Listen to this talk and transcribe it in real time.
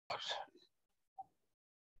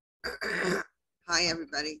Hi,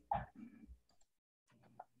 everybody.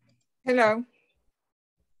 Hello.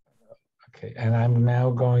 Okay, and I'm now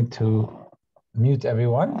going to mute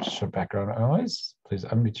everyone, just for background noise. Please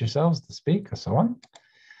unmute yourselves to speak and so on.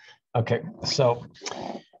 Okay, so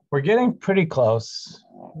we're getting pretty close,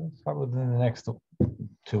 probably within the next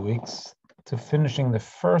 2 weeks, to completing the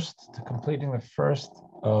first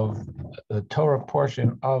of the Torah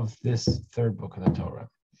portion of this third book of the Torah.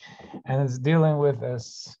 And it's dealing with,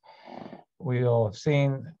 as we all have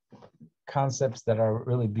seen, concepts that are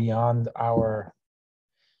really beyond our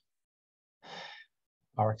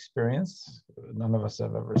experience. None of us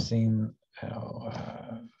have ever seen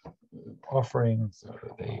offerings or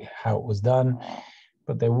how it was done,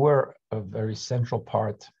 but they were a very central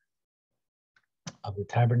part of the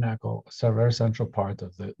tabernacle, a very central part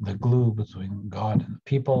of the glue between God and the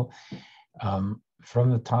people,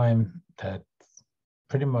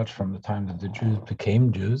 pretty much from the time that the Jews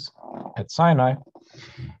became Jews at Sinai,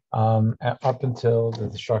 up until the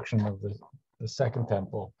destruction of the second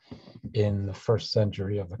temple in the first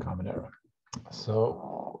century of the Common Era.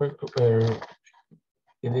 So it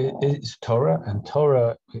is Torah, and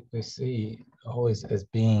Torah we see always as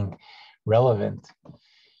being relevant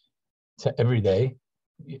to every day,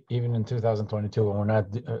 even in 2022, when we're not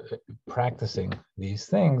practicing these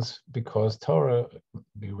things, because Torah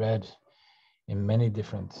be read in many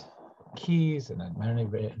different keys and at many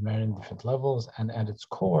different levels, and at its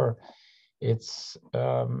core, it's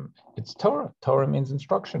Torah. Torah means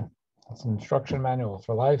instruction. It's an instruction manual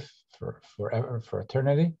for life, for forever, for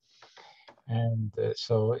eternity. And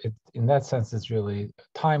so in that sense, it's really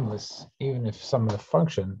timeless, even if some of the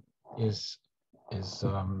function is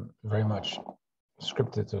very much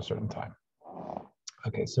scripted to a certain time.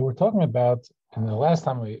 Okay, so we're talking about, and the last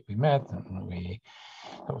time we met, and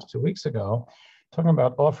that was 2 weeks ago, talking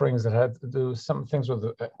about offerings that had to do some things with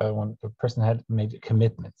when a person had made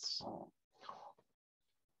commitments.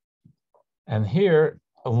 And here,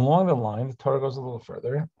 along the line, the Torah goes a little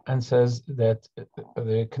further and says that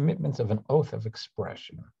the commitments of an oath of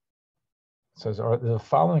expression. It says, or the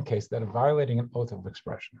following case, that are violating an oath of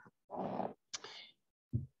expression.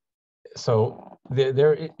 So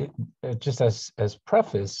there just as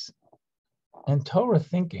preface, in Torah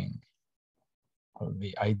thinking, of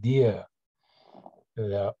the idea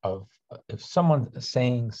of if someone's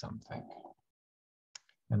saying something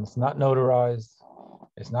and it's not notarized,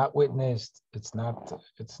 it's not witnessed, it's not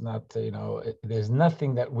there's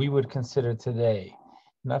nothing that we would consider today,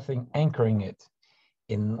 nothing anchoring it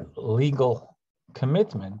in legal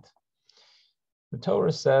commitment. The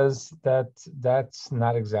Torah says that that's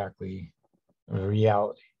not exactly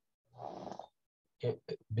reality.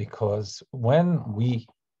 Because when we,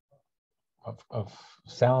 of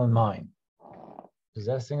sound mind,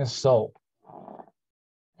 possessing a soul,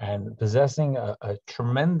 and possessing a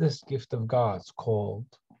tremendous gift of God's called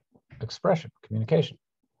expression, communication.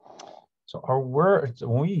 So our words,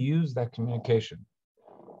 when we use that communication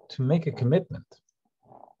to make a commitment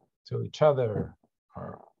to each other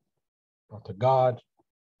or to God,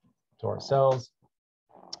 to ourselves,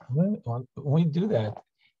 when we do that,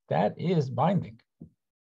 that is binding.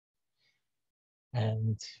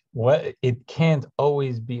 And it can't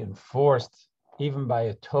always be enforced even by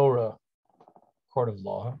a Torah court of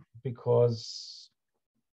law, because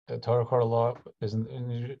the Torah court of law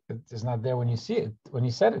is not there when you see it, when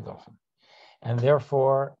you said it often. And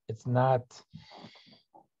therefore, it's not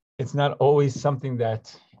always something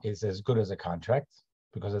that is as good as a contract,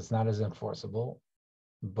 because it's not as enforceable.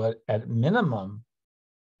 But at minimum,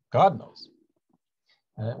 God knows.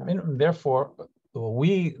 And at minimum, therefore,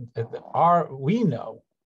 we know,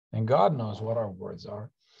 and God knows what our words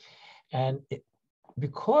are. And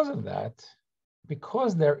because of that,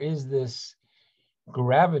 because there is this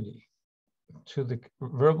gravity to the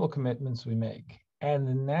verbal commitments we make, and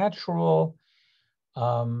the natural,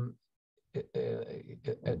 a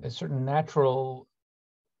certain natural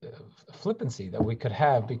flippancy that we could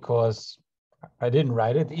have, because I didn't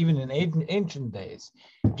write it, even in ancient days,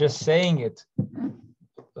 just saying it,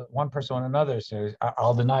 one person on another says,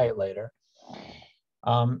 I'll deny it later.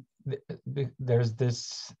 There's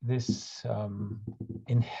this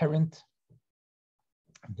inherent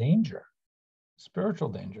danger, spiritual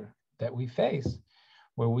danger that we face,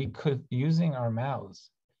 where we could, using our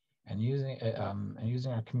mouths and using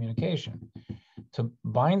our communication to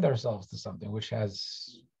bind ourselves to something which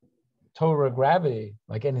has Torah gravity,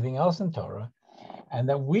 like anything else in Torah, and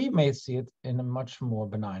that we may see it in a much more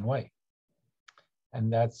benign way.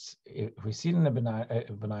 And that's, if we see it in a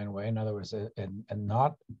benign way, in other words, a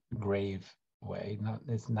not grave way,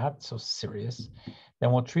 it's not so serious,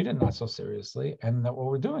 then we'll treat it not so seriously. And that what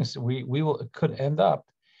we're doing, so we could end up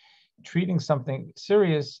treating something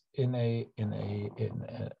serious in a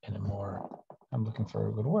more, I'm looking for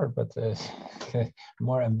a good word, but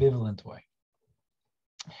more ambivalent way.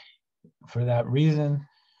 For that reason,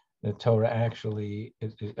 the Torah actually,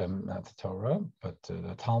 not the Torah, but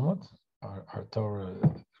the Talmud, our Torah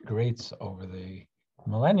greats over the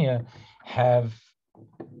millennia, have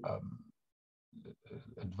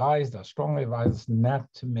strongly advised us not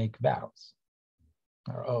to make vows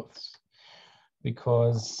or oaths,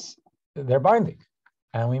 because they're binding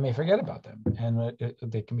and we may forget about them. And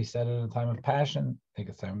they can be said at a time of passion, they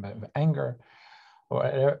can be said of anger,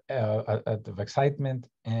 or of excitement,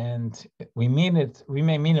 and we mean it. We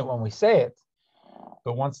may mean it when we say it,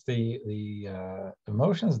 but once the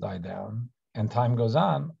emotions die down and time goes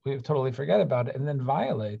on, we totally forget about it and then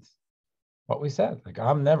violate what we said. Like,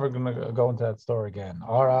 I'm never going to go into that store again,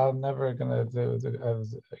 or I'm never going to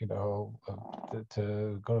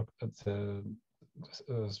go to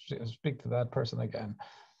speak to that person again,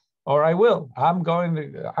 or I will. I'm going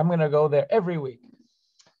to go there every week.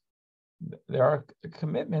 There are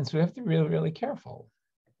commitments we have to be really, really careful.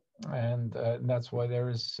 And that's why there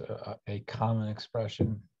is a common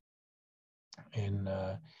expression in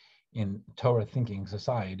Torah thinking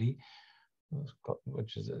society,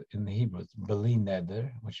 which is in the Hebrew, it's beli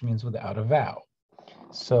neder, which means without a vow.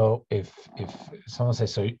 So if someone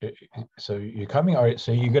says, so you're coming, or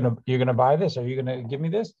so you're gonna buy this, or you're gonna give me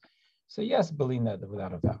this, so yes, beli neder,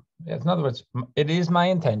 without a vow. Yes, in other words, it is my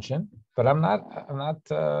intention, but I'm not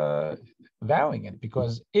vowing it,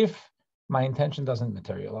 because if my intention doesn't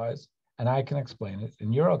materialize and I can explain it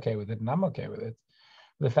and you're okay with it and I'm okay with it,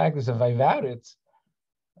 the fact is, if I vowed it,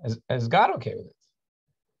 is God okay with it?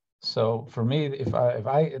 So for me, if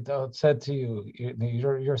I said to you,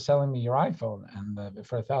 you're selling me your iPhone and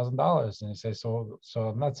for $1,000, and you say, so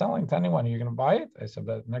I'm not selling to anyone, you're going to buy it? I said,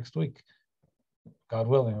 that next week, God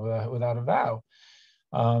willing, without a vow,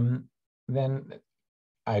 then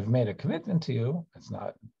I've made a commitment to you. It's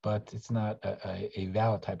not a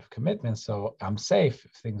vow type of commitment. So I'm safe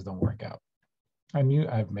if things don't work out. And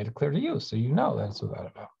I've made it clear to you, so you know that's without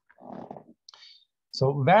a vow.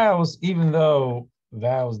 So vows, even though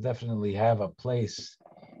vows definitely have a place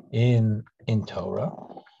in Torah,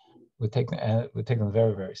 we take them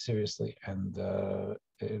very, very seriously. And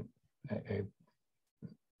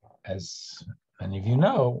as many of you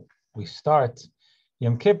know, we start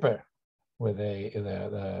Yom Kippur with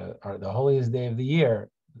the holiest day of the year.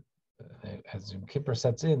 As Yom Kippur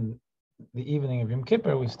sets in, the evening of Yom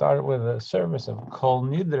Kippur, we started with a service of Kol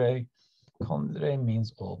Nidre. Kol Nidre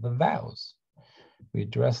means all the vows. We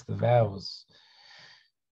address the vows,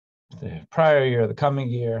 the prior year, the coming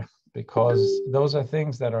year, because those are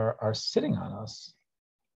things that are sitting on us.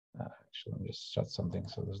 Actually, let me just shut something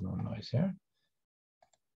so there's no noise here.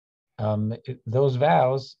 Those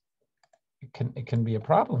vows, it can be a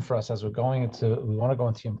problem for us as we want to go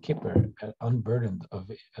into Yom Kippur unburdened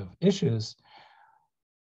of issues.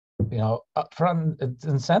 Up front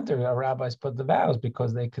and center, our rabbis put the vows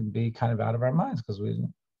because they could be kind of out of our minds, because we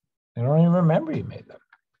don't even remember you made them.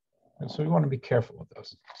 And so we want to be careful with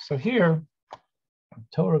those. So here,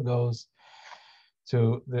 Torah goes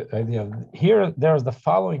to the idea of, here, there's the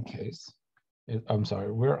following case. I'm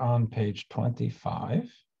sorry, we're on page 25,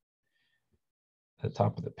 at the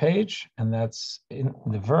top of the page, and that's in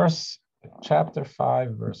the verse, chapter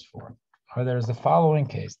 5, verse 4. Or there's the following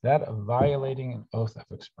case, that of violating an oath of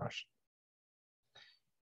expression.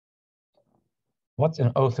 What's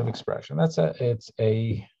an oath of expression? It's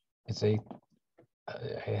a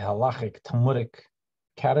halachic, Talmudic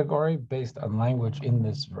category based on language in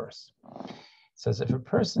this verse. It says, if a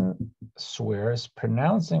person swears,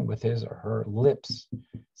 pronouncing with his or her lips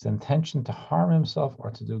his intention to harm himself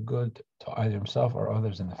or to do good to either himself or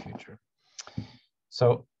others in the future.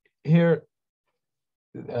 So here,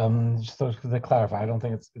 just to clarify, I don't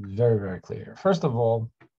think it's very, very clear. First of all,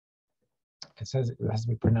 it says it has to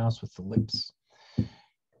be pronounced with the lips.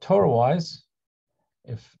 Torah-wise,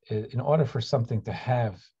 if in order for something to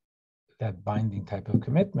have that binding type of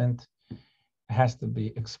commitment, it has to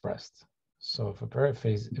be expressed. So if a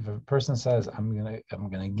person says, I'm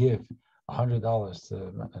gonna give $100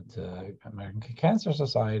 to American Cancer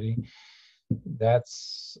Society,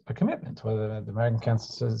 that's a commitment, whether the American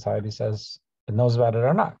Cancer Society says it knows about it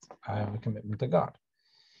or not. I have a commitment to God.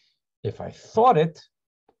 If I thought it,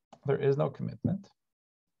 there is no commitment.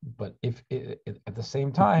 But if at the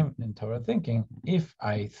same time in Torah thinking, if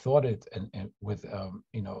I thought it and with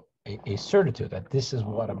a certitude that this is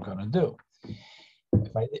what I'm going to do,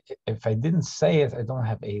 if I didn't say it, I don't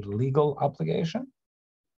have a legal obligation.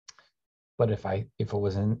 But if it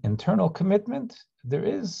was an internal commitment, there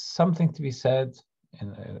is something to be said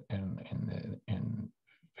in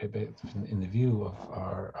the view of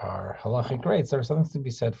our halachic rates. There's something to be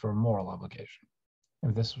said for a moral obligation,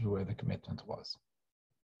 if this was where the commitment was.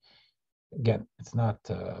 Again, it's not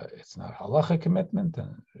halachic commitment,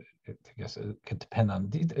 and I guess it could depend on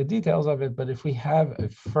details of it. But if we have a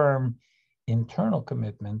firm internal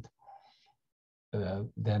commitment,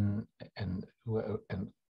 then and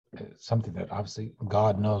something that obviously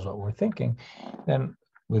God knows what we're thinking, then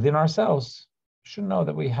within ourselves should know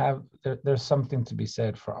that we have there's something to be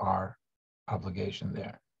said for our obligation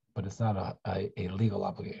there, but it's not a legal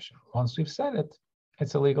obligation. Once we've said it,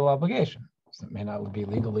 it's a legal obligation. So it may not be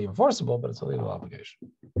legally enforceable, but it's a legal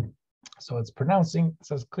obligation. So it's pronouncing, it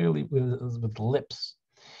says clearly with lips.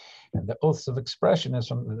 And the oaths of expression is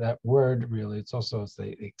from that word, really. It's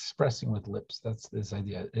the expressing with lips. That's this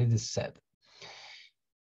idea. It is said.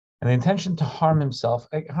 And the intention to harm himself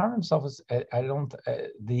is,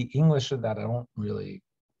 the English of that, I don't really,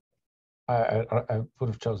 I would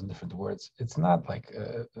have chosen different words. It's not like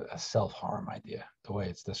a self-harm idea, the way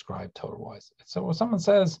it's described Torah-wise. So when someone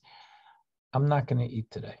says, I'm not going to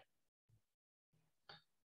eat today,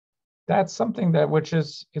 that's something that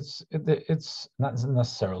it's not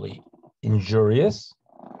necessarily injurious,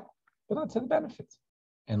 but not to the benefit,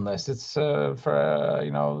 unless it's for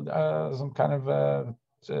some kind of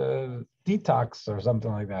detox or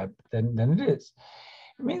something like that. Then it is.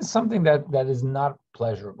 It means something that is not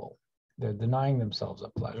pleasurable. They're denying themselves a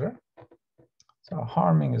pleasure. So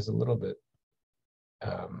harming is a little bit.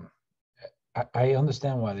 I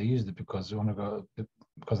understand why they used it, because we want to go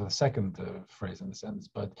because of the second phrase in the sentence,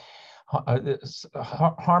 but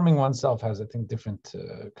harming oneself has, I think, different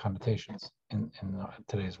connotations in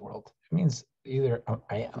today's world. It means either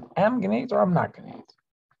I am going to eat or I'm not going to eat.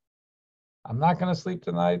 I'm not going to sleep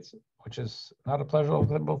tonight, which is not a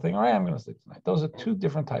pleasurable thing, or I am going to sleep tonight. Those are two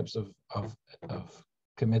different types of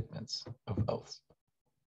commitments, of oaths.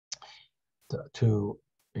 To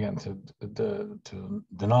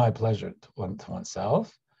deny pleasure to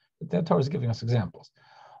oneself, the Torah is giving us examples,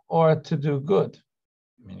 or to do good,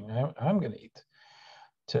 meaning I'm going to eat,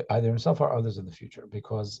 to either himself or others in the future,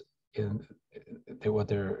 because what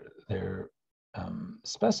they're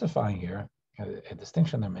specifying here, a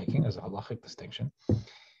distinction they're making is a halachic distinction,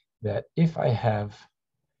 that if I have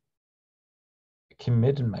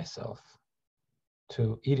committed myself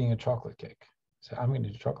to eating a chocolate cake, so I'm going to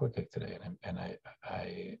eat a chocolate cake today, and I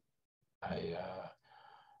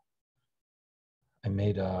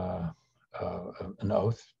made an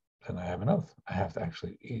oath, and I have an oath. I have to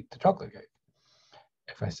actually eat the chocolate cake.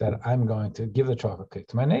 If I said I'm going to give the chocolate cake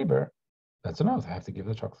to my neighbor, that's an oath. I have to give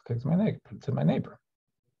the chocolate cake to my neighbor.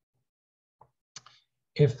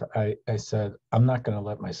 If I said I'm not going to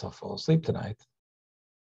let myself fall asleep tonight,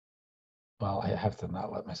 well, I have to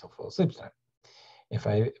not let myself fall asleep tonight. If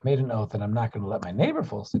I made an oath that I'm not going to let my neighbor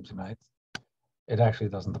fall asleep tonight, it actually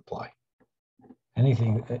doesn't apply.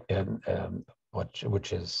 Anything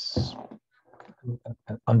which is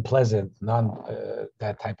unpleasant,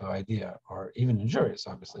 that type of idea, or even injurious,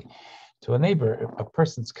 obviously, to a neighbor, a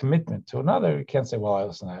person's commitment to another, you can't say, well,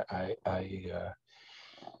 listen, I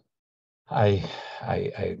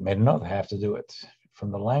made an oath, I have to do it. From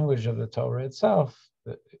the language of the Torah itself,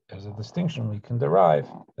 there's a distinction we can derive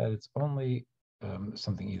that it's only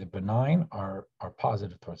something either benign or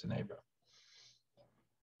positive towards a neighbor.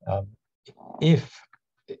 I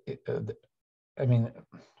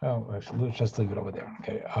should just leave it over there.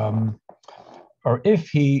 Okay. Or if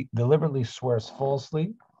he deliberately swears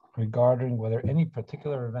falsely regarding whether any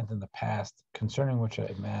particular event in the past concerning which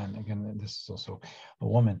a man, again, this is also a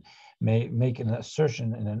woman, may make an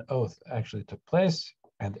assertion in an oath actually took place,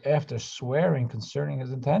 and after swearing concerning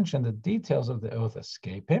his intention, the details of the oath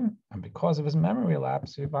escape him, and because of his memory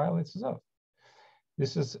lapse, he violates his oath.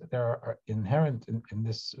 There are inherent in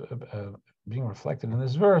this being reflected in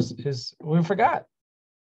this verse is we forgot.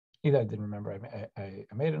 Either I didn't remember I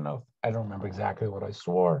made an oath. I don't remember exactly what I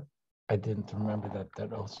swore. I didn't remember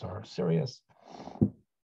that oaths are serious.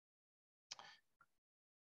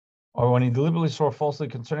 Or when he deliberately swore falsely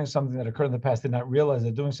concerning something that occurred in the past, did not realize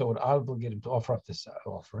that doing so would obligate him to offer up this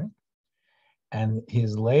offering. And he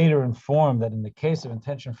is later informed that in the case of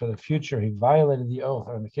intention for the future, he violated the oath,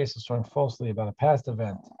 or in the case of swearing falsely about a past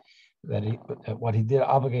event, that what he did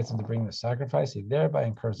obligates him to bring the sacrifice. He thereby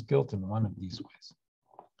incurs guilt in one of these ways.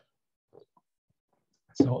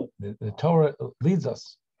 So the Torah leads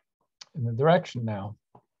us in the direction now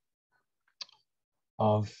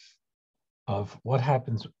of what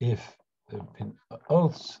happens if been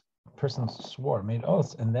oaths, persons swore, made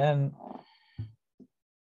oaths, and then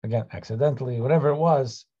again, accidentally, whatever it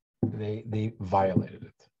was, they violated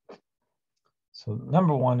it. So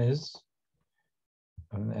number one is,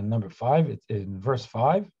 and number five, in verse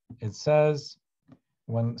 5, it says,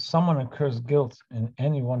 when someone incurs guilt in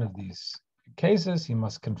any one of these cases, he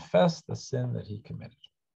must confess the sin that he committed.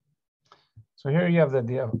 So here you have the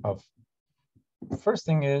idea of first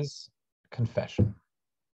thing is confession.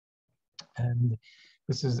 And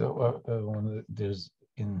this is there's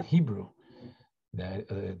in Hebrew, that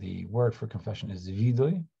the word for confession is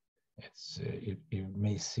vidui. You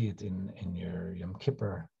may see it in your Yom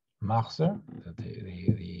Kippur machzer,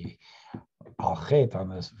 the al-chet on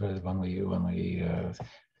this, when we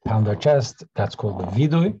pound our chest, that's called the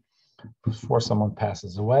vidui. Before someone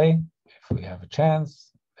passes away, if we have a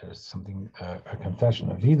chance, there's something, a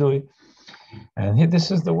confession of vidui. And here,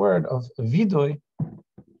 this is the word of vidui,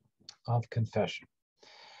 of confession.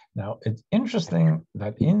 Now, it's interesting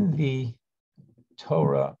that in the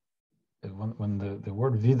Torah, when the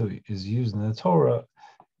word vidui is used in the Torah,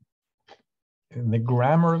 in the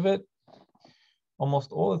grammar of it,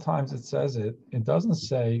 almost all the times it says it doesn't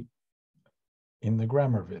say in the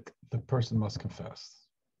grammar of it, the person must confess.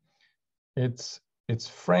 It's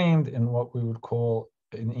framed in what we would call,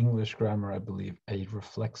 in English grammar, I believe, a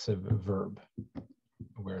reflexive verb,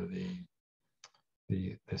 where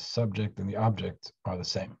the subject and the object are the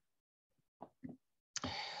same.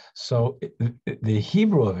 So the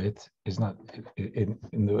Hebrew of it is not, in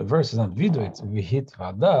the verse is not vidu, it's vihit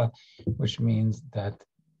vada, which means that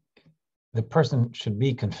the person should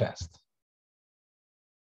be confessed.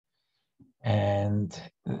 And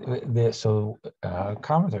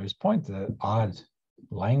commentaries point to the odd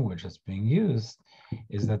language that's being used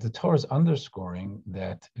is that the Torah is underscoring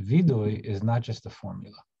that vidui is not just a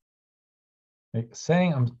formula. Like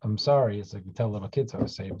saying I'm sorry, it's like we tell little kids how to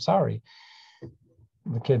say I'm sorry.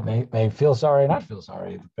 The kid may feel sorry or not feel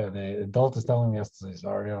sorry. The adult is telling us to say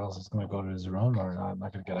sorry, or else it's going to go to his room, or I'm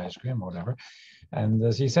not going to get ice cream or whatever. And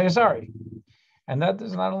so you say sorry. And that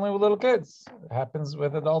is not only with little kids. It happens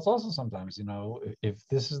with adults also sometimes. You know, if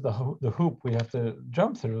this is the hoop we have to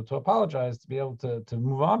jump through to apologize, to be able to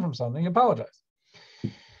move on from something, apologize.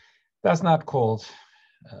 That's not called,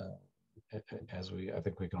 as I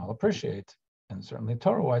think we can all appreciate, and certainly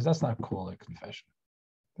Torah-wise, that's not called a confession.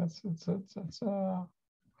 It's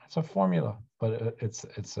a formula, but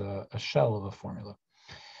it's a shell of a formula.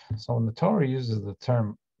 So when the Torah uses the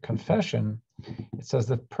term confession, it says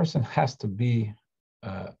the person has to be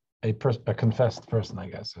a confessed person, I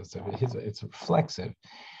guess. It's reflexive,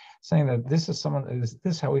 saying that this is someone. This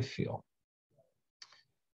is how we feel,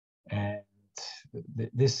 and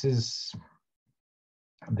this is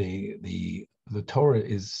the Torah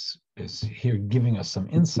is here giving us some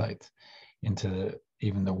insight into,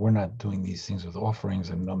 even though we're not doing these things with offerings,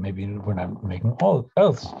 and maybe we're not making all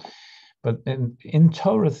oaths, but in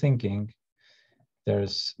Torah thinking,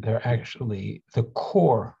 they're actually the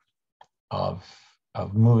core of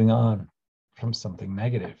moving on from something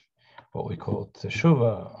negative, what we call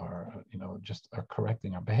teshuvah, or just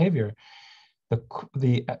correcting our behavior.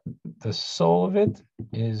 The soul of it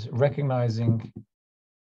is recognizing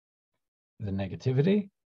the negativity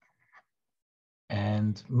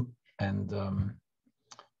and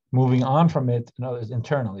moving on from it. In other words,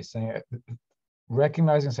 internally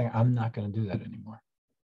recognizing, saying, I'm not going to do that anymore.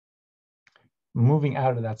 Moving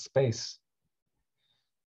out of that space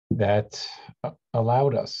that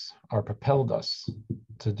allowed us or propelled us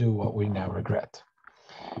to do what we now regret.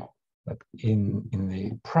 But in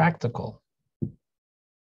the practical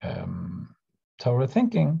Torah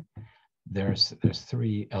thinking, there's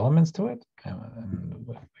three elements to it, and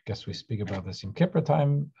I guess we speak about this in Kippur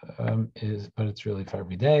time, but it's really for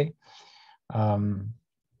every day.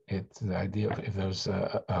 It's the idea of, if there's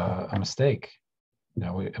a mistake,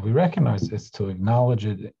 we recognize it's to acknowledge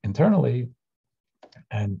it internally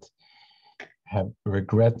and have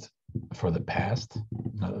regret for the past,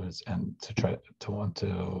 in other words, and to try to want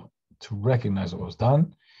to recognize what was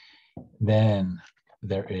done. Then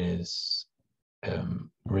there is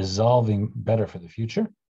resolving better for the future.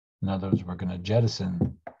 In other words, we're going to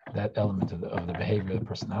jettison that element of the behavior, the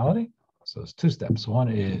personality. So there's two steps. One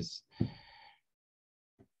is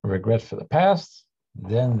regret for the past.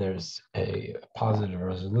 Then there's a positive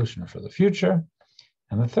resolution for the future.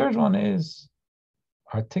 And the third one is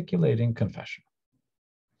articulating confession.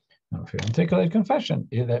 Now, if you articulate confession,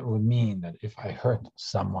 that would mean that if I hurt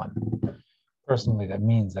someone personally, that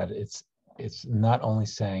means that it's not only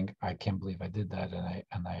saying, I can't believe I did that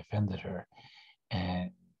and I offended her,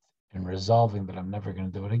 and in resolving that I'm never going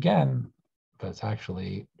to do it again, but it's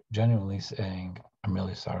actually genuinely saying, I'm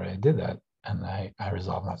really sorry I did that, and I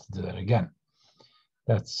resolve not to do that again.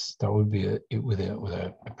 That would be with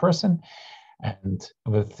a person. And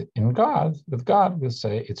with God, we'll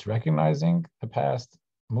say it's recognizing the past,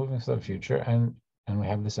 moving to the future, and we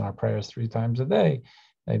have this in our prayers 3 times a day,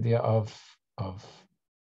 the idea of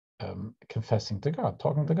confessing to God,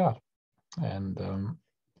 talking to God. And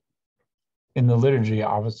in the liturgy,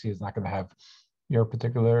 obviously, it's not going to have your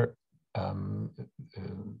particular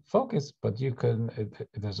focus, but you can.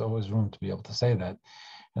 There's always room to be able to say that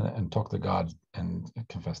and talk to God and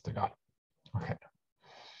confess to God. Okay.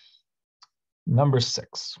 Number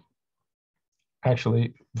 6.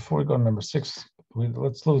 Actually, before we go to number 6,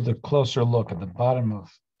 let's look at a closer look at the bottom of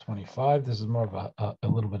 25. This is more of a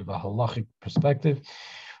little bit of a halachic perspective.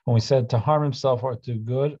 When we said to harm himself or to do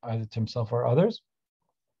good, either to himself or others.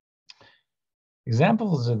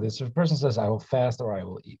 Examples of this: if a person says, I will fast or I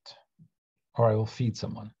will eat, or I will feed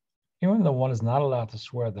someone, even though one is not allowed to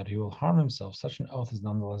swear that he will harm himself, such an oath is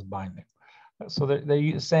nonetheless binding. So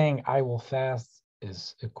they're saying, I will fast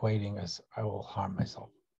is equating as I will harm myself.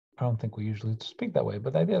 I don't think we usually speak that way,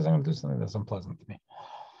 but the idea is I'm going to do something that's unpleasant to me.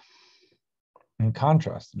 In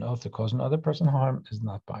contrast, an oath to cause another person harm is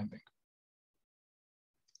not binding.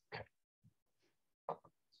 Okay.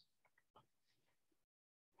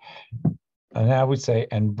 And now we say,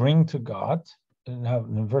 and bring to God. And now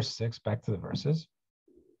in verse 6, back to the verses.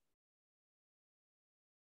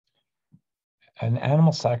 An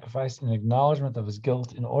animal sacrifice in acknowledgement of his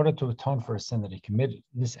guilt in order to atone for a sin that he committed.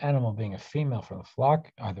 This animal being a female from the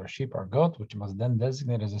flock, either a sheep or a goat, which must then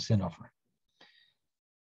designate as a sin offering.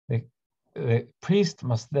 The priest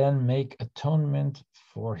must then make atonement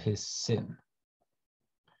for his sin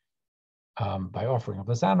by offering of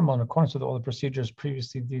this animal in accordance with all the procedures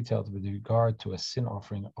previously detailed with regard to a sin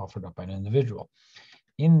offering offered up by an individual.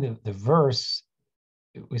 In the verse,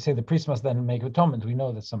 we say the priest must then make atonement. We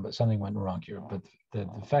know that something went wrong here, but the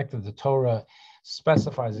fact that the Torah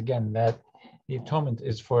specifies again that the atonement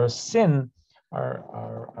is for a sin,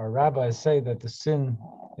 our rabbis say that the sin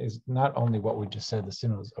is not only what we just said, the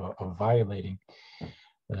sin of violating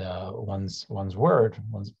one's word,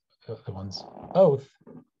 one's oath,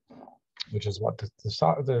 which is what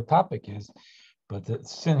the topic is, but the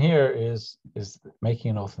sin here is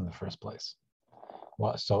making an oath in the first place.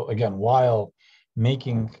 So again, while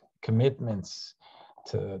making commitments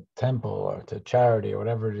to temple or to charity or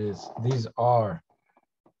whatever it is, these are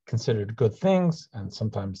considered good things. And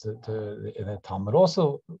sometimes the Talmud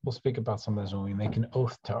also will speak about sometimes when we make an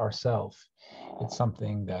oath to ourselves, it's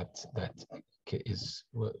something that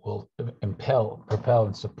will propel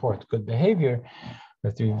and support good behavior. We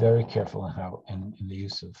have to be very careful in the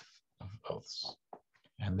use of oaths.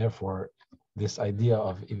 And therefore, this idea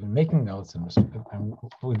of even making oaths, and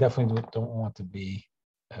we definitely don't want to be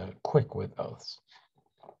quick with oaths.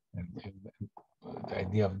 And the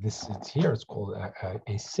idea of this here is called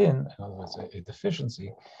a sin, in other words, a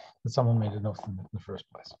deficiency, that someone made an oath in the first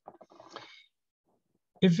place.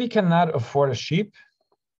 If he cannot afford a sheep,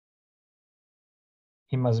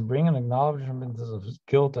 he must bring an acknowledgement of his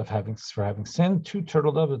guilt for having sinned, 2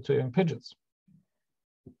 turtle doves and 2 young pigeons.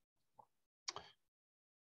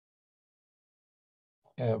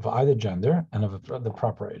 Of either gender and of the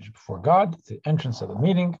proper age before God, the entrance of the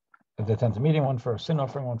meeting, the tent of meeting, one for a sin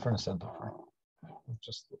offering, one for an assent offering.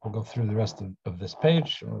 We'll go through the rest of this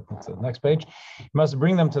page. We'll go to the next page. You must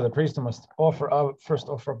bring them to the priest and must first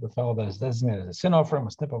offer up the fowl that is designated as a sin offering.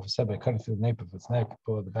 Must snip off his head by cutting through the nape of its neck,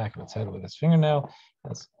 pull the back of its head with its fingernail.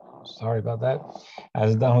 Sorry about that.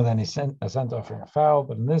 As done with any assent offering a fowl,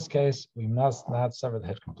 but in this case, we must not sever the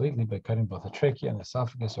head completely by cutting both the trachea and the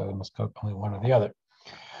esophagus, or they must cut only one or the other.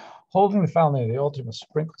 Holding the fowl near the altar, must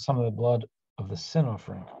sprinkle some of the blood of the sin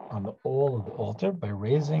offering on the all of the altar by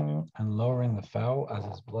raising and lowering the fowl as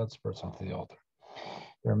his blood spurts onto the altar.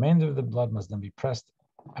 The remainder of the blood must then be pressed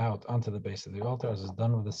out onto the base of the altar, as is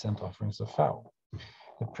done with the scent offerings of fowl.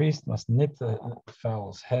 The priest must nip the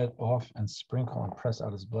fowl's head off and sprinkle and press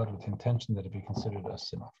out his blood with the intention that it be considered a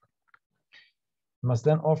sin offering. He must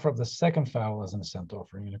then offer up the second fowl as an assent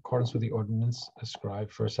offering in accordance with the ordinance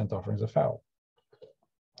ascribed for assent offerings of fowl.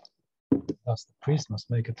 Thus, the priest must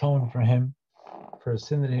make atonement for him for a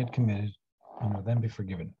sin that he had committed and will then be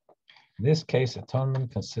forgiven. In this case,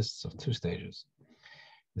 atonement consists of 2 stages.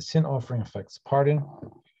 The sin offering affects pardon,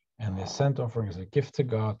 and the assent offering is a gift to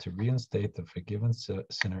God to reinstate the forgiven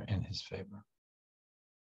sinner in his favor.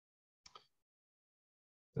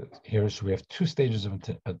 Here we have 2 stages of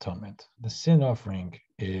atonement. The sin offering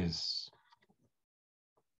is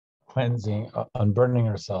cleansing, unburdening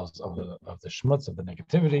ourselves of the schmutz, of the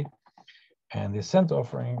negativity, And the ascent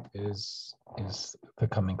offering is the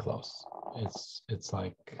coming close. It's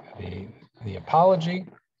like the apology,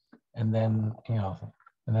 and then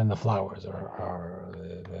the flowers or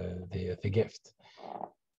the gift.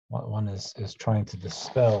 One is trying to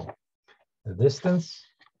dispel the distance,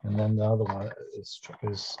 and then the other one is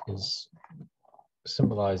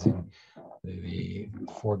symbolizing the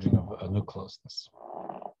forging of a new closeness.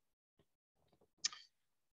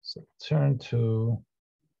 So turn to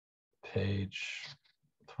page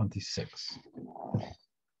 26.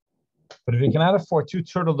 But if you cannot afford 2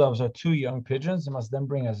 turtle doves or 2 young pigeons, you must then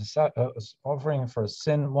bring as an offering for a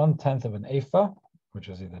sin 1/10 of an ephah, which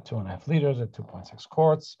is either 2.5 liters or 2.6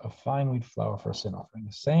 quarts of fine wheat flour for a sin offering.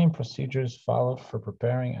 The same procedures followed for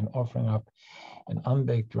preparing and offering up an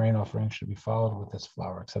unbaked grain offering should be followed with this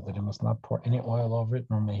flour, except that he must not pour any oil over it,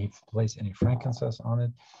 nor may he place any frankincense on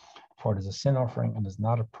it, for it is a sin offering and is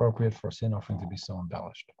not appropriate for a sin offering to be so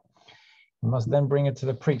embellished. He must then bring it to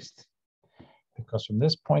the priest, because from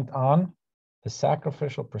this point on, the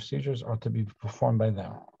sacrificial procedures are to be performed by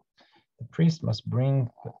them. The priest must bring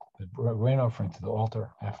the grain offering to the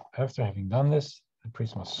altar. After having done this, the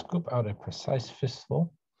priest must scoop out a precise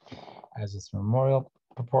fistful as its memorial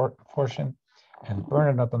portion and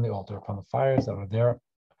burn it up on the altar upon the fires that are there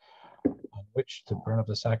on which to burn up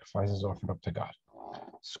the sacrifices offered up to God.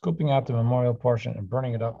 Scooping out the memorial portion and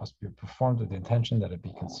burning it up must be performed with the intention that it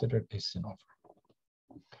be considered a sin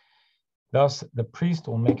offering. Thus, the priest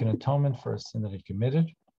will make an atonement for a sin that he committed,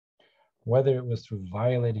 whether it was through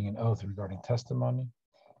violating an oath regarding testimony,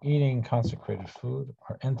 eating consecrated food,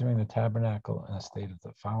 or entering the tabernacle in a state of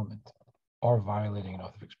defilement, or violating an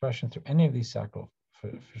oath of expression through any of these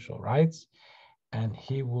sacrificial rites, and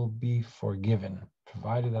he will be forgiven,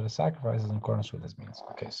 provided that a sacrifice is in accordance with his means.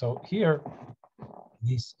 Okay, so here,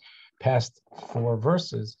 these past 4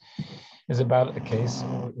 verses is about a case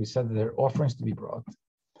where we said that there are offerings to be brought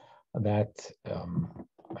that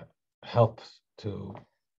help to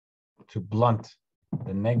blunt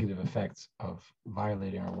the negative effects of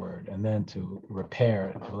violating our word, and then to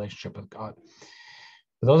repair the relationship with God.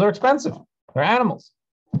 But those are expensive. They're animals.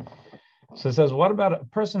 So it says, what about a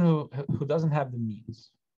person who doesn't have the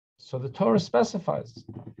means? So the Torah specifies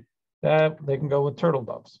that they can go with turtle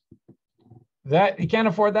doves. That you can't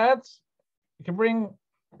afford that, you can bring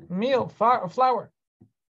meal, flour.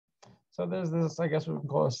 So there's this, I guess we can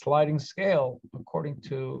call a sliding scale according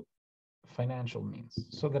to financial means,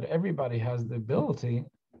 so that everybody has the ability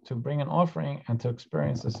to bring an offering and to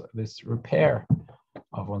experience this repair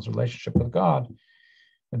of one's relationship with God,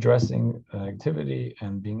 addressing activity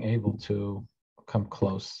and being able to come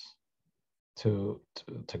close to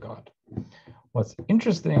God. What's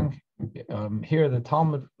interesting here, the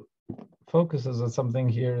Talmud focuses on something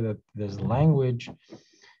here, that there's language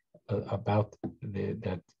about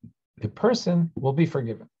that the person will be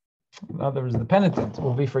forgiven. In other words, the penitent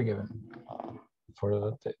will be forgiven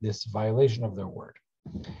for this violation of their word,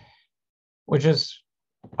 which is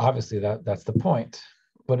obviously that's the point.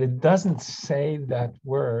 But it doesn't say that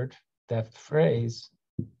word, that phrase,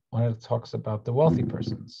 when it talks about the wealthy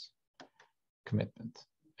person's commitment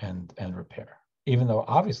and repair. Even though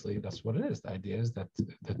obviously that's what it is. The idea is that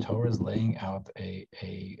the Torah is laying out a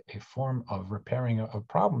form of repairing a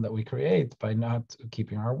problem that we create by not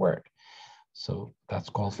keeping our word. So that's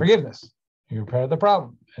called forgiveness. You repair the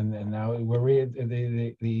problem, and now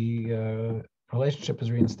the relationship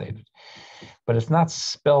is reinstated. But it's not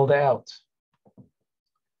spelled out,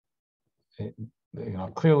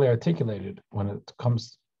 clearly articulated when it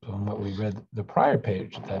comes to what we read the prior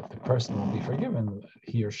page, that the person will be forgiven,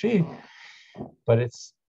 he or she. But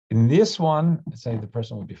it's in this one, it's saying the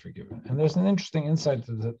person will be forgiven. And there's an interesting insight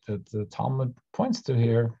that the Talmud points to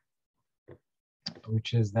here,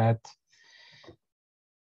 which is that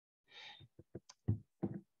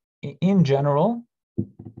in general,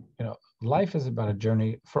 life is about a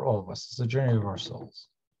journey for all of us. It's a journey of our souls.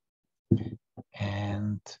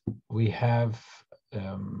 And we have,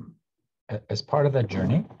 as part of that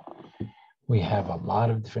journey, we have a lot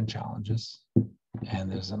of different challenges.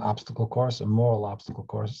 And there's an obstacle course, a moral obstacle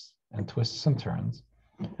course, and twists and turns.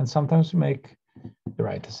 And sometimes we make the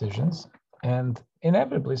right decisions. And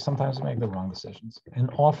inevitably, sometimes we make the wrong decisions.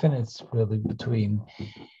 And often it's really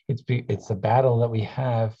it's a battle that we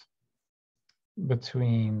have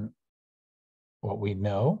between what we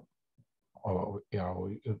know or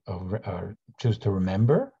choose to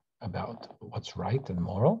remember about what's right and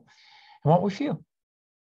moral, and what we feel.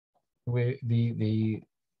 The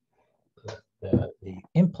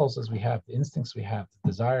impulses we have, the instincts we have, the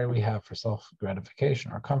desire we have for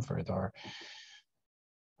self-gratification or comfort or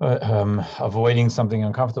avoiding something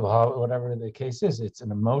uncomfortable, whatever the case is, it's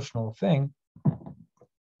an emotional thing.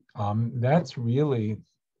 That's really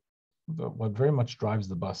what very much drives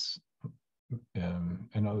the bus.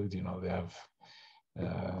 I know, they have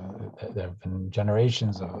there have been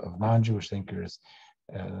generations of non-Jewish thinkers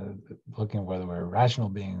looking at whether we're rational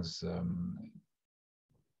beings,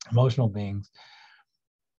 emotional beings.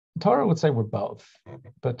 Torah would say we're both,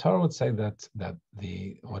 but Torah would say that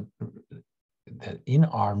in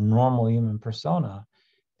our normal human persona,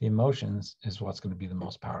 the emotions is what's going to be the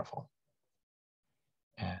most powerful.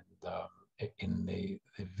 And in the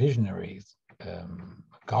visionary,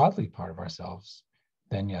 godly part of ourselves,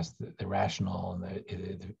 then yes, the rational and the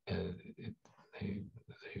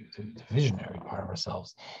visionary part of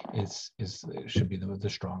ourselves should be the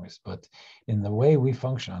strongest. But in the way we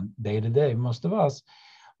function day to day, most of us,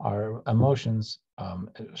 our emotions,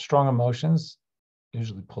 strong emotions,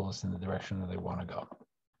 usually pull us in the direction that they want to go.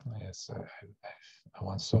 Yes, I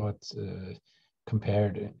once saw it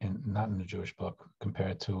compared, not in a Jewish book,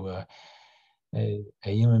 compared to a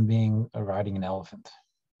human being riding an elephant.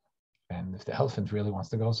 And if the elephant really wants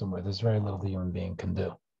to go somewhere, there's very little the human being can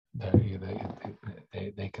do.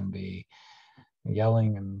 They can be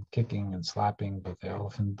yelling and kicking and slapping, but the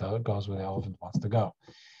elephant goes where the elephant wants to go.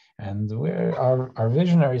 And our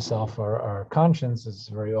visionary self, our conscience, is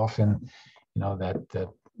very often, that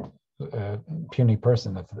puny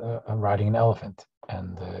person that's riding an elephant.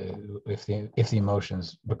 And if the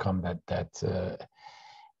emotions become that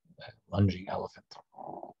lunging elephant.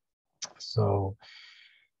 So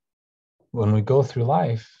when we go through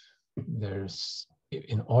life, there's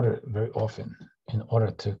very often, in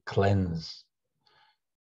order to cleanse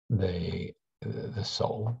the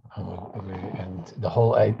soul, and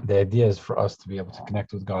the idea is for us to be able to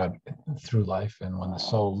connect with God through life. And when the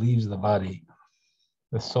soul leaves the body,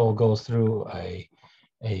 the soul goes through a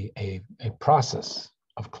process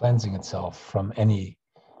of cleansing itself from any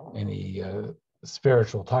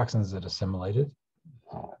spiritual toxins that assimilated.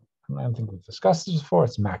 I don't think we've discussed this before.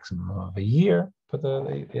 It's a maximum of a year, but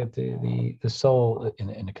the soul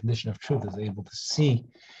in a condition of truth is able to see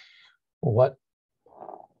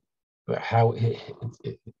how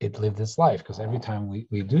it lived its life. Because every time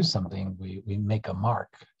we do something, we make a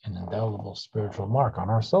mark, an indelible spiritual mark on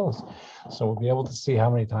our souls. So we'll be able to see how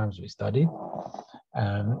many times we studied,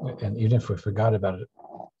 and even if we forgot about it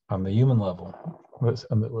on the human level,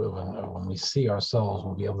 when we see our souls,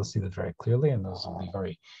 we'll be able to see that very clearly, and those will be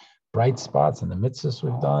very bright spots in the mitzvahs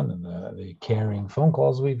we've done, and the caring phone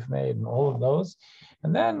calls we've made, and all of those.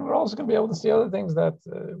 And then we're also going to be able to see other things that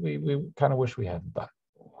we kind of wish we hadn't done.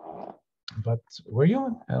 But we're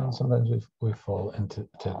human, and sometimes we fall into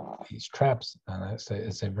these traps. And I say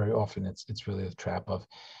very often it's really a trap of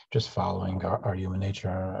just following our human nature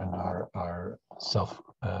and our self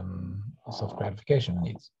gratification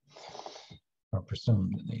needs, or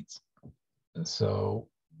presumed needs. So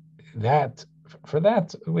for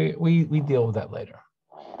that we deal with that later.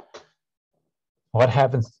 What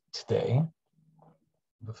happens today?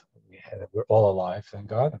 We're all alive, thank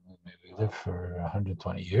God. Maybe we live for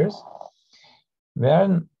 120 years.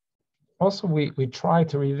 Then also we try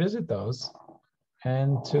to revisit those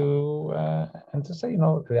and to say,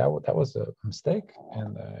 that was a mistake,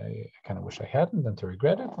 and I kind of wish I hadn't, and to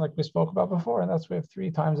regret it, like we spoke about before. And that's why we have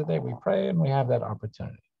 3 times a day we pray, and we have that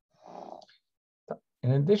opportunity.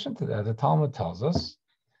 In addition to that, the Talmud tells us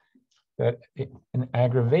that an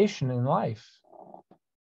aggravation in life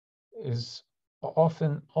is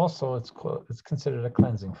often also it's considered a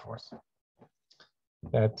cleansing force.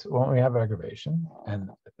 That when we have aggravation, and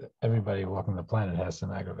everybody walking the planet has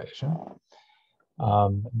some aggravation,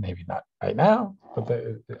 maybe not right now, but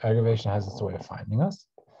the aggravation has its way of finding us.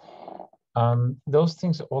 Those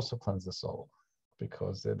things also cleanse the soul,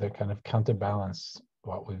 because they kind of counterbalance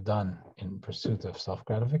what we've done in pursuit of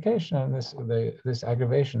self-gratification, and this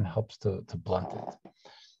aggravation helps to blunt it.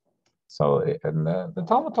 So, and the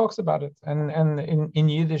Talmud talks about it, and in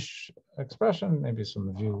Yiddish expression, maybe some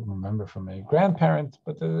of you remember from a grandparent,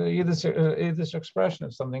 but the Yiddish expression,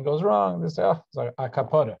 if something goes wrong, they say, it's like a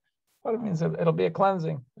kapara. But it means it'll be a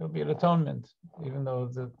cleansing, it'll be an atonement, even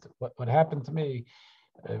though what happened to me,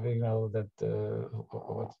 that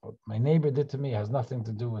what my neighbor did to me has nothing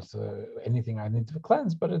to do with anything I need to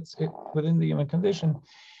cleanse, but it's within the human condition.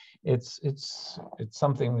 It's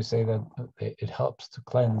something we say that it helps to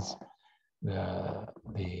cleanse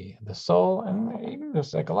the soul, and even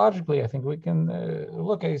psychologically, I think we can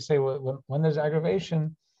look at it, say, when there's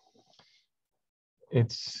aggravation,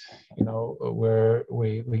 it's where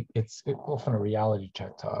it's often a reality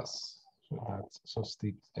check to us. We're not so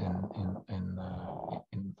steeped in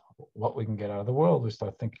what we can get out of the world. We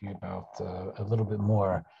start thinking about a little bit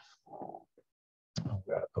more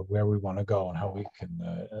of where we want to go and how we can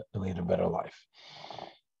lead a better life.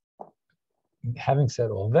 Having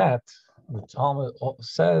said all that, the Talmud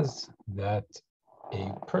says that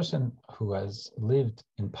a person who has lived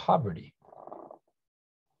in poverty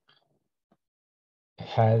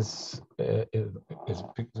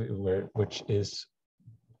which is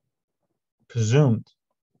presumed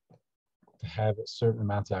to have a certain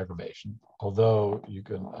amount of aggravation. Although you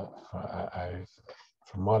can,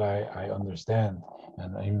 from what I understand,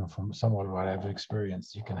 and even from somewhat what I've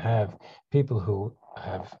experienced, you can have people who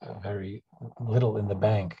have very little in the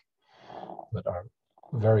bank, but are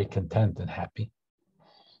very content and happy.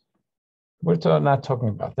 We're not talking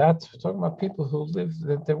about that. We're talking about people who live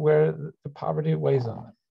where the poverty weighs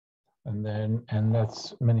on them, and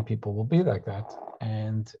that's many people will be like that,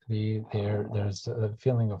 and there's a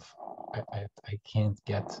feeling of I can't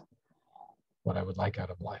get what I would like out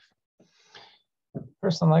of life. A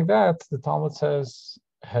person like that, the Talmud says,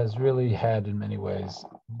 has really had in many ways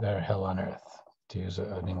their hell on earth, to use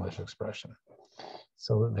an English expression.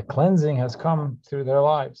 So the cleansing has come through their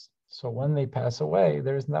lives. So when they pass away,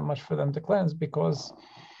 there isn't that much for them to cleanse because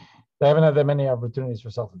they haven't had that many opportunities for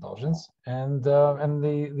self-indulgence, and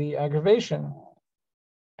the aggravation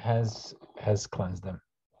has cleansed them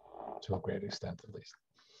to a great extent, at least.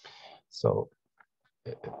 So,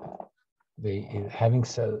 having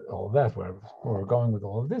said all that, where we're going with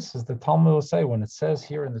all of this is the Talmud will say when it says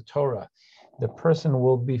here in the Torah, the person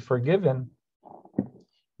will be forgiven.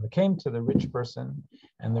 It came to the rich person,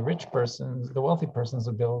 and the wealthy person's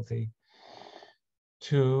ability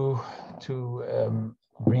to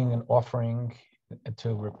bring an offering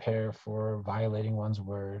to repair for violating one's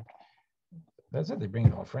word. That's it. They bring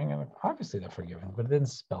an offering, and obviously they're forgiven, but it didn't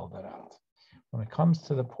spell that out. When it comes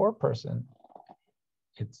to the poor person,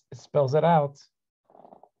 it spells it out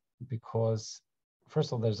because, first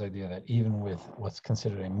of all, there's the idea that even with what's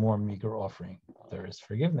considered a more meager offering, there is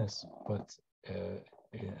forgiveness. But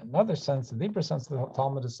in another sense, the deeper sense, the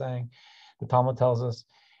Talmud is saying, the Talmud tells us,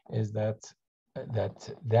 is that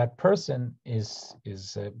person is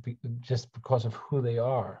just because of who they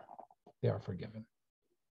are forgiven,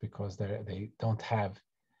 because they don't have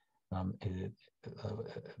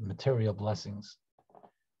material blessings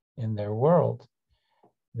in their world.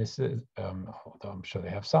 This is, although I'm sure they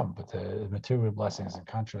have some, but the material blessings in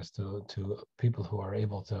contrast to people who are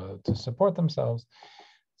able to support themselves.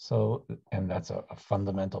 So, and that's a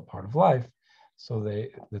fundamental part of life. So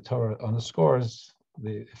the Torah underscores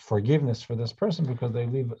the forgiveness for this person because they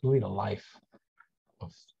lead a life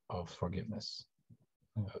of forgiveness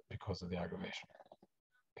because of the aggravation.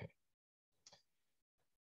 Okay.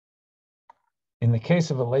 In the case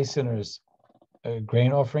of a lay sinner's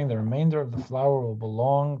grain offering, the remainder of the flour will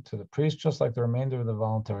belong to the priest, just like the remainder of the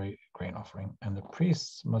voluntary grain offering. And the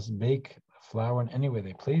priests must bake the flour in any way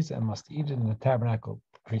they please and must eat it in the tabernacle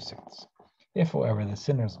precincts. If, however, the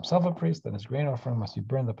sinner is himself a priest, then his grain offering must be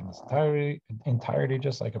burned up in its entirety,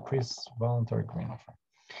 just like a priest's voluntary grain offering.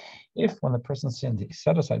 If, when the person sinned, he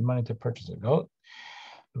set aside money to purchase a goat,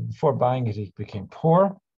 but before buying it he became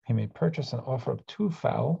poor, he may purchase and offer up 2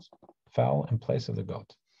 fowl in place of the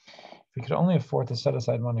goat. If he could only afford to set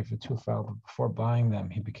aside money for 2 fowl, but before buying them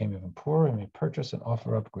he became even poorer, he may purchase and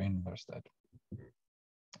offer up grain in their stead.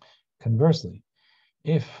 Conversely,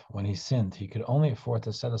 if, when he sinned, he could only afford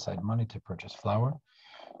to set aside money to purchase flour,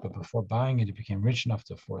 but before buying it he became rich enough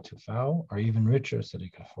to afford 2 fowl, or even richer so that he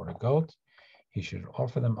could afford a goat, he should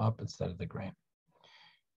offer them up instead of the grain.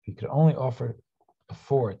 If he could only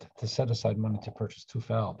afford to set aside money to purchase 2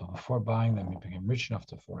 fowl, but before buying them he became rich enough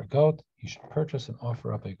to afford a goat, he should purchase and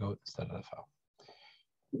offer up a goat instead of the fowl.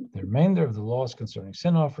 The remainder of the laws concerning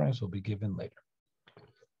sin offerings will be given later.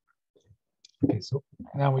 Okay, so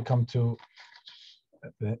now we come to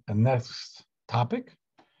the next topic,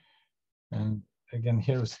 and again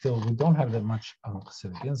here is still, we don't have that much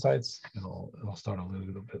Hasidic insights. It'll start a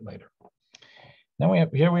little bit later. Now we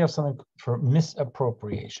have something for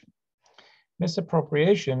misappropriation.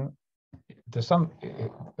 Misappropriation, there's some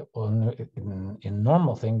in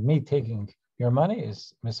normal thing, me taking your money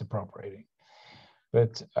is misappropriating,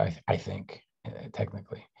 but I think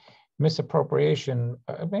technically misappropriation,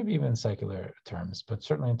 maybe even in secular terms, but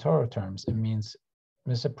certainly in Torah terms, it means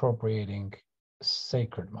misappropriating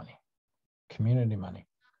sacred money, community money,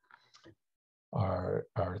 our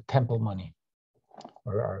temple money,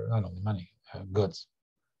 or our, not only money, goods.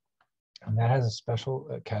 And that has a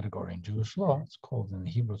special category in Jewish law. It's called, in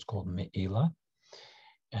Hebrew, it's called me'ila.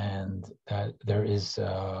 And that there is,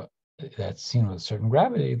 that's seen with a certain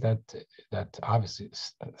gravity, that obviously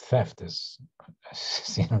theft is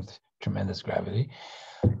seen with tremendous gravity.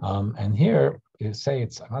 And here, you say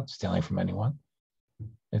I'm not stealing from anyone.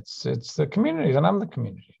 It's the community, and I'm the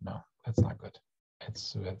community. No, that's not good.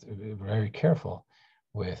 It's very careful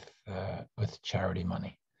with charity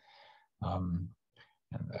money. And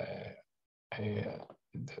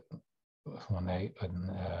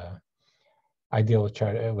I deal with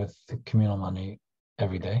charity with communal money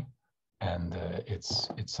every day, and it's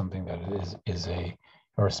something that is a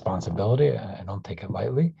responsibility. I don't take it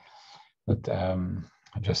lightly, but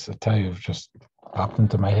just to tell you, just popped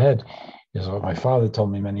into my head is what my father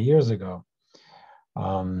told me many years ago.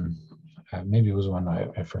 Maybe it was when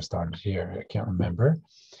I first started here. I can't remember.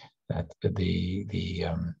 That the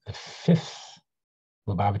fifth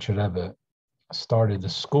Lubavitcher Rebbe started the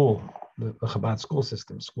school, the Chabad school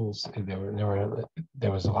system. Schools,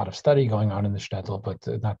 there was a lot of study going on in the shtetl, but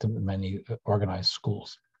not too many organized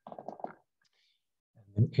schools.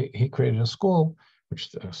 And he created a school,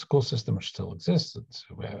 school system which still exists.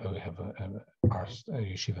 We have our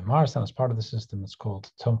yeshiva Marsan as part of the system. It's called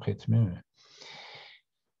Tomchei Tmimim.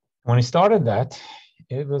 When he started that,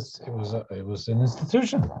 it was an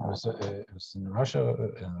institution. It was in Russia,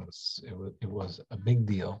 and it was a big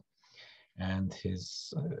deal. And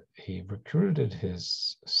he recruited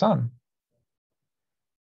his son,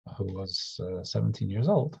 who was 17 years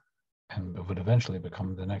old, and would eventually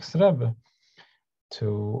become the next Rebbe,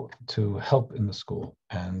 to help in the school.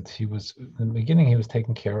 And in the beginning, he was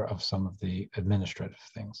taking care of some of the administrative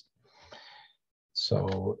things.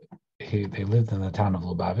 So they lived in the town of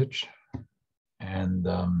Lubavitch, and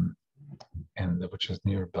which is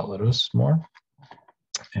near Belarus more.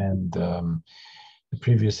 And the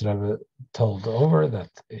previous Rebbe told over that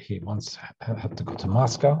he once had to go to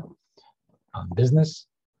Moscow on business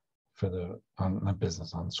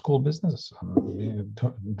on school business,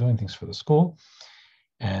 doing things for the school.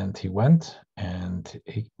 And he went, and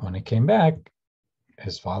when he came back,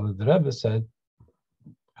 his father, the Rebbe, said,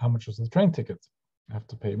 "How much was the train ticket? I have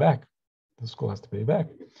to pay back. The school has to pay back."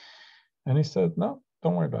 And he said, "No,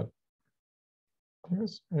 don't worry about it."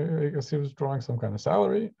 I guess he was drawing some kind of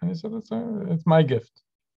salary, and he said, "It's my gift."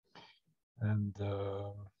 And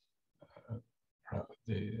the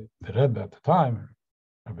Rebbe at the time,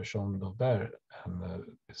 Rabbi Shalom Dober,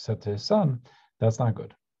 said to his son, "That's not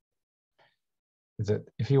good." He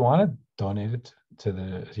said, "If you want it, donate it to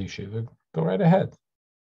the yeshiva. Go right ahead.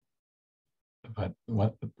 But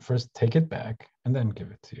first take it back and then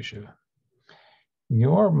give it to yeshiva.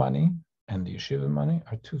 Your money and the yeshiva money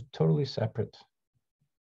are two totally separate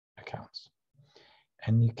accounts.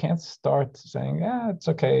 And you can't start saying, it's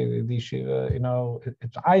okay, the yeshiva,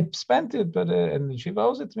 I spent it, but and the yeshiva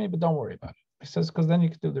owes it to me, but don't worry about it." He says, because then you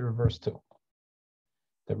could do the reverse too.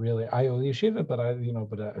 That really, I owe the yeshiva, but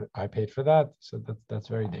I paid for that. So that's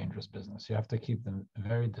very dangerous business. You have to keep them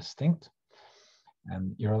very distinct.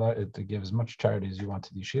 And you're allowed to give as much charity as you want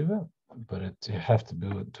to the yeshiva, but you have to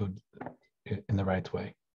do it in the right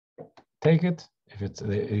way. Take it. If it's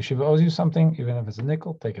the yeshiva owes you something, even if it's a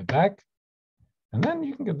nickel, take it back. And then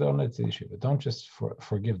you can get donated to the yeshiva. Don't just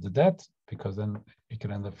forgive the debt, because then you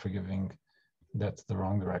can end up forgiving debts the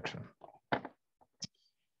wrong direction.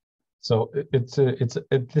 So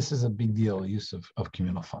this is a big deal, use of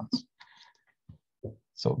communal funds.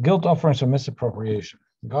 So guilt offerings for misappropriation.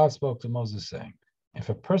 God spoke to Moses saying, "If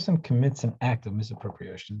a person commits an act of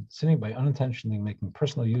misappropriation, sinning by unintentionally making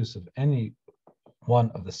personal use of any one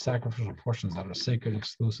of the sacrificial portions that are sacred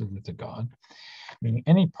exclusively to God, meaning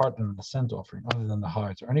any part of the scent offering other than the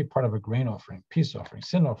hearts, or any part of a grain offering, peace offering,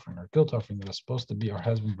 sin offering, or guilt offering that is supposed to be or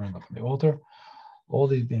has been burned up on the altar, all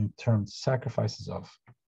these being termed sacrifices of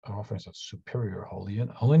offerings of superior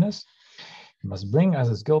holiness, he must bring as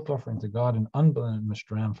his guilt offering to God an unblemished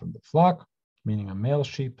ram from the flock, meaning a male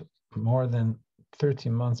sheep more than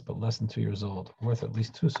 13 months but less than 2 years old, worth at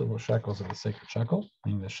least 2 silver shekels of the sacred shekel,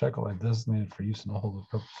 meaning the shekel I designated for use in the holy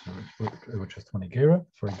purpose, which is 20 gera,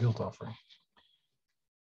 for a guilt offering.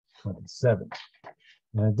 27.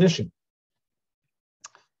 In addition,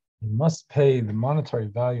 he must pay the monetary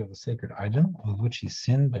value of the sacred item with which he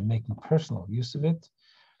sinned by making personal use of it,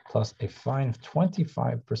 plus a fine of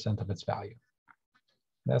 25% of its value.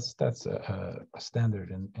 That's a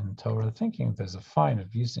standard in Torah thinking. If there's a fine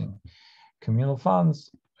of using communal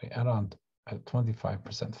funds, we add on a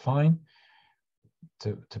 25% fine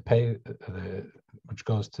to pay which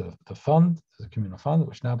goes to the fund, the communal fund,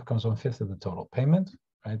 which now becomes 1/5 of the total payment.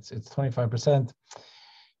 Right? It's 25%.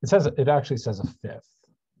 It actually says 1/5,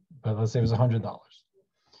 but let's say it was $100.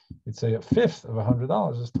 You'd say 1/5 of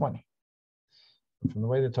 $100 is 20. From the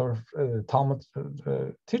way the Torah, the Talmud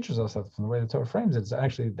teaches us that, from the way the Torah frames it, it's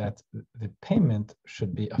actually that the payment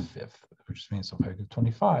should be 1/5, which means if I do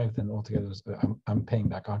 25, then altogether I'm paying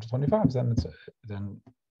back 125. Then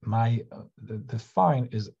the fine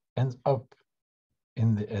ends up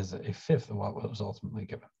as a fifth of what was ultimately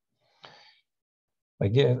given.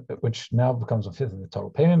 Which now becomes a fifth of the total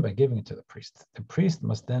payment by giving it to the priest. The priest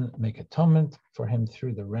must then make atonement for him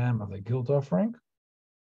through the ram of the guilt offering,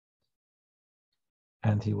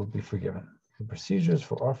 and he will be forgiven. The procedures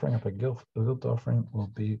for offering up a guilt offering will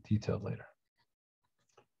be detailed later.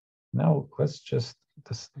 Now let's just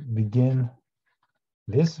begin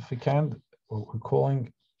this, if we can, what we're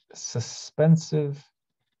calling suspensive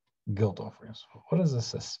guilt offerings. What is a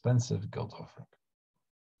suspensive guilt offering?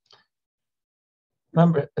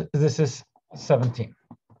 Remember, this is 17.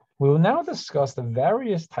 We will now discuss the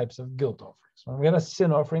various types of guilt offerings. When we had a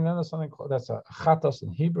sin offering, then there's something called, that's a chatos in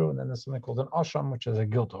Hebrew, and then there's something called an asham, which is a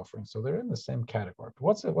guilt offering. So they're in the same category. But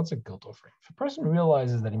what's a guilt offering? If a person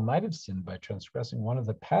realizes that he might have sinned by transgressing one of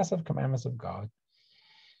the passive commandments of God,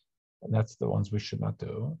 and that's the ones we should not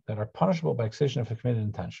do, that are punishable by excision if committed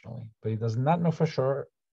intentionally, but he does not know for sure.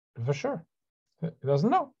 He doesn't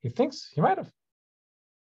know. He thinks he might have.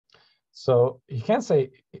 So you can't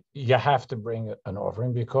say you have to bring an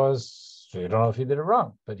offering because you don't know if you did it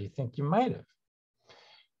wrong, but you think you might have.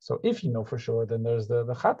 So if you know for sure, then there's the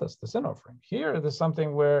chatas, the sin offering. Here, there's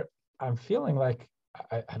something where I'm feeling like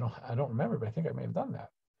I don't remember, but I think I may have done that.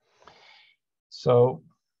 So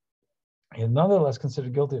he is nonetheless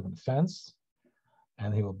considered guilty of an offense,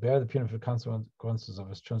 and he will bear the punitive consequences of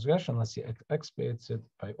his transgression unless he expiates it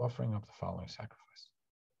by offering up the following sacrifice.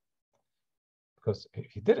 Because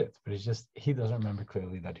he did it, but he doesn't remember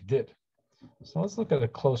clearly that he did. So let's look at a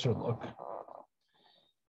closer look.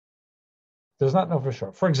 Does not know for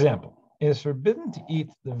sure. For example, it is forbidden to eat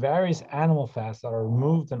the various animal fats that are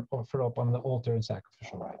removed and offered up on the altar in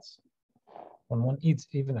sacrificial rites. When one eats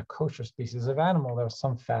even a kosher species of animal, there are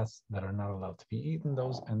some fats that are not allowed to be eaten.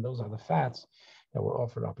 Those are the fats that were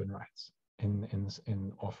offered up in rites,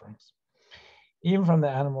 in offerings, even from the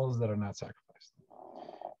animals that are not sacrificed.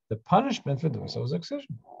 The punishment for doing so is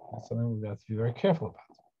excision. That's something we have to be very careful about.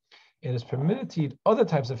 It is permitted to eat other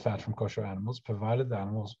types of fat from kosher animals, provided the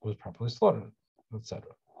animals was properly slaughtered,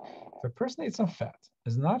 etc. If a person eats some fat,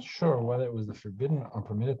 is not sure whether it was the forbidden or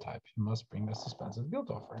permitted type, he must bring a suspensive guilt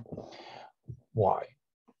offering. Why?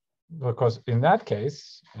 Because in that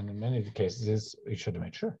case, and in many of the cases, you should have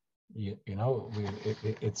made sure.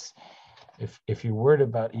 It's if you're worried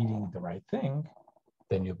about eating the right thing,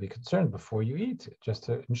 then you'll be concerned before you eat, just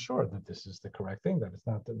to ensure that this is the correct thing, that it's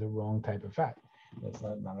not the wrong type of fat. It's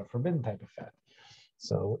not a forbidden type of fat.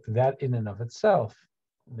 So that in and of itself,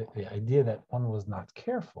 the idea that one was not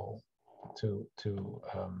careful to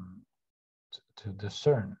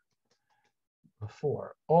discern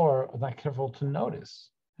before, or not careful to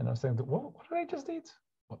notice. And I was thinking, what did I just eat?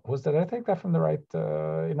 Did I take that from the right,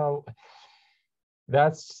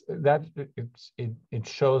 it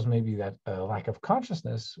shows maybe that lack of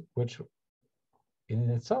consciousness, which in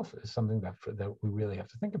itself is something that we really have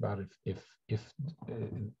to think about. If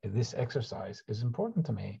this exercise is important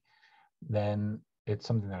to me, then it's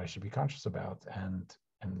something that I should be conscious about and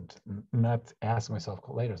not ask myself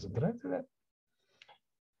later, so did I do that?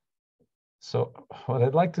 So what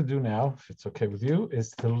I'd like to do now, if it's okay with you,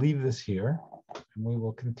 is to leave this here, and we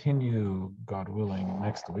will continue, God willing,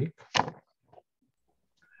 next week.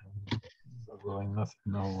 God willing,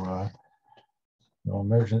 no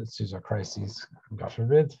emergencies or crises, God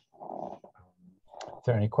forbid. If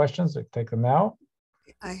there are any questions, I take them now.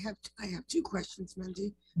 I have two questions,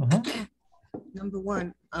 Mendy. Mm-hmm. Number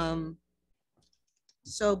one,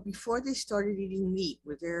 so before they started eating meat,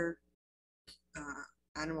 were there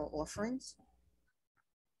animal offerings?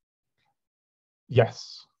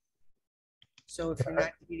 Yes. So if you're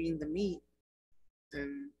not eating the meat,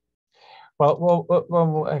 then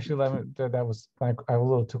well actually, that was I was a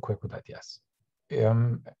little too quick with that. Yes,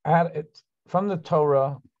 from the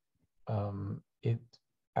Torah, Adam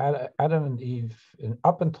and Eve,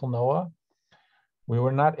 up until Noah, we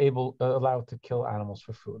were not allowed to kill animals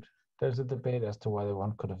for food. There's a debate as to whether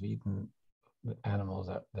one could have eaten the animals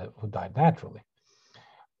who died naturally,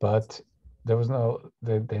 but there was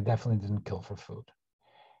they definitely didn't kill for food.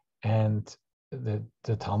 And the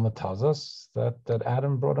Talmud tells us that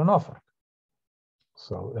Adam brought an offering,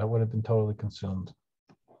 so that would have been totally consumed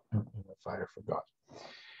in the fire for God.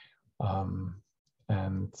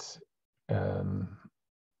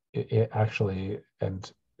 It actually,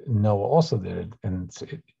 and Noah also did it, and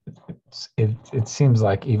it seems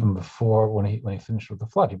like even before, when he finished with the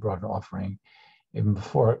flood, he brought an offering, even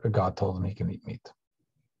before God told him he can eat meat.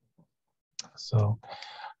 So,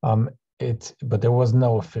 but there was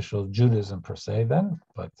no official Judaism per se then,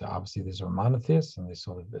 but obviously these were monotheists and they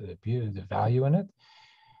saw the beauty, the value in it.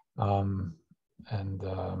 and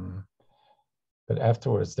but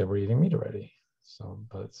afterwards they were eating meat already. So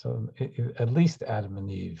at least Adam and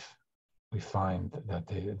Eve, we find that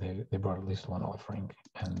they brought at least one offering,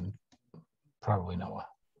 and probably Noah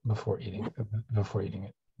before eating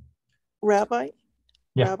it. Rabbi,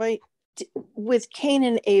 Yeah. Rabbi, with Cain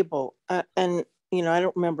and Abel, and I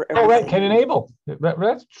don't remember everything. Oh, right, Cain and Abel.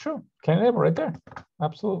 That's true. Cain and Abel, right there.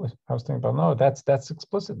 Absolutely. I was thinking about no. That's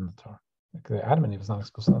explicit in the Torah. Like, Adam and Eve is not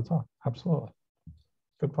explicit in the Torah. Absolutely.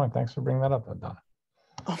 Good point. Thanks for bringing that up, Donna.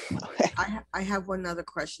 Oh, okay. I have one other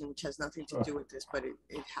question which has nothing to do with this, but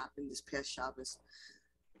it happened this past Shabbos.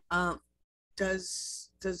 Is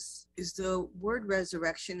the word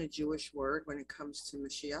resurrection a Jewish word when it comes to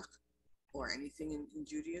Mashiach or anything in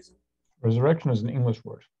Judaism? Resurrection is an English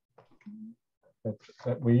word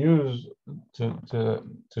that we use to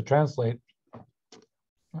translate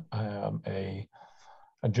a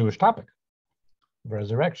Jewish topic.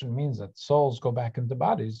 Resurrection means that souls go back into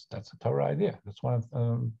bodies. That's a Torah idea. That's one of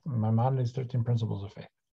Maimonides' 13 principles of faith.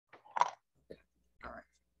 All right.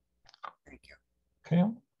 Thank you. Okay.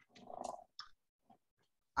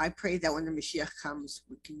 I pray that when the Mashiach comes,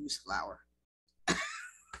 we can use flour.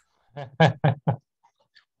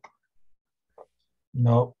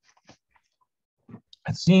 No.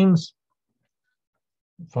 It seems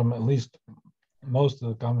from at least most of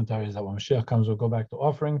the commentaries that when Mashiach comes, we'll go back to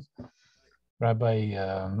offerings. Rabbi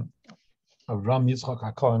Ram Yitzchak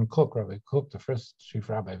HaKohen Kook, Rabbi Kook, the first chief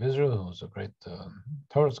rabbi of Israel, who was a great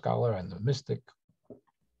Torah scholar and a mystic,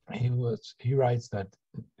 he writes that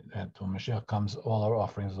when Mashiach comes, all our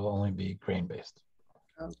offerings will only be grain-based.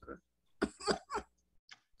 Okay.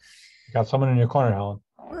 You got someone in your corner, Helen.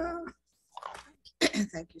 Well,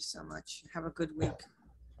 thank you so much. Have a good week.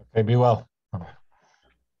 Okay, be well.